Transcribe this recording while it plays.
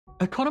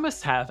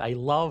Economists have a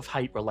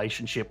love-hate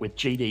relationship with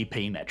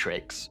GDP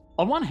metrics.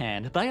 On one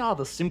hand, they are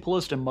the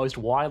simplest and most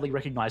widely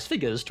recognised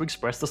figures to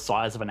express the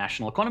size of a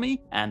national economy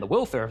and the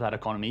welfare of that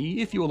economy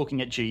if you are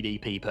looking at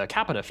GDP per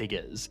capita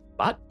figures.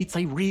 But it's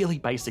a really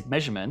basic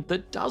measurement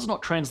that does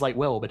not translate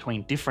well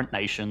between different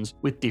nations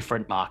with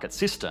different market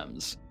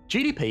systems.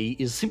 GDP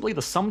is simply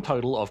the sum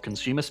total of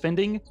consumer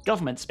spending,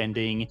 government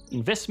spending,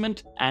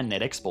 investment, and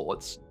net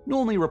exports,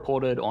 normally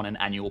reported on an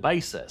annual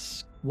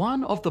basis.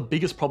 One of the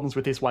biggest problems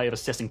with this way of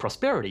assessing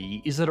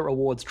prosperity is that it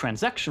rewards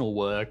transactional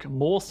work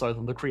more so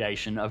than the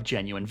creation of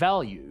genuine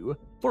value.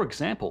 For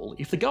example,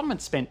 if the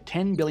government spent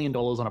 $10 billion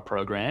on a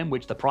program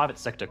which the private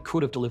sector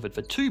could have delivered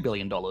for $2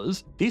 billion,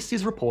 this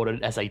is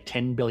reported as a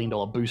 $10 billion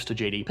boost to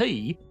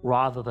GDP,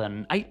 rather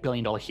than an $8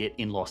 billion hit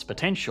in lost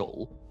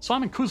potential.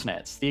 Simon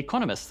Kuznets, the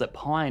economist that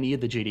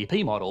pioneered the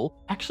GDP model,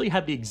 actually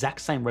had the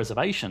exact same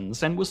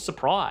reservations and was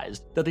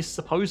surprised that this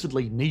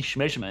supposedly niche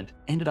measurement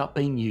ended up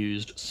being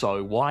used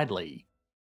so widely.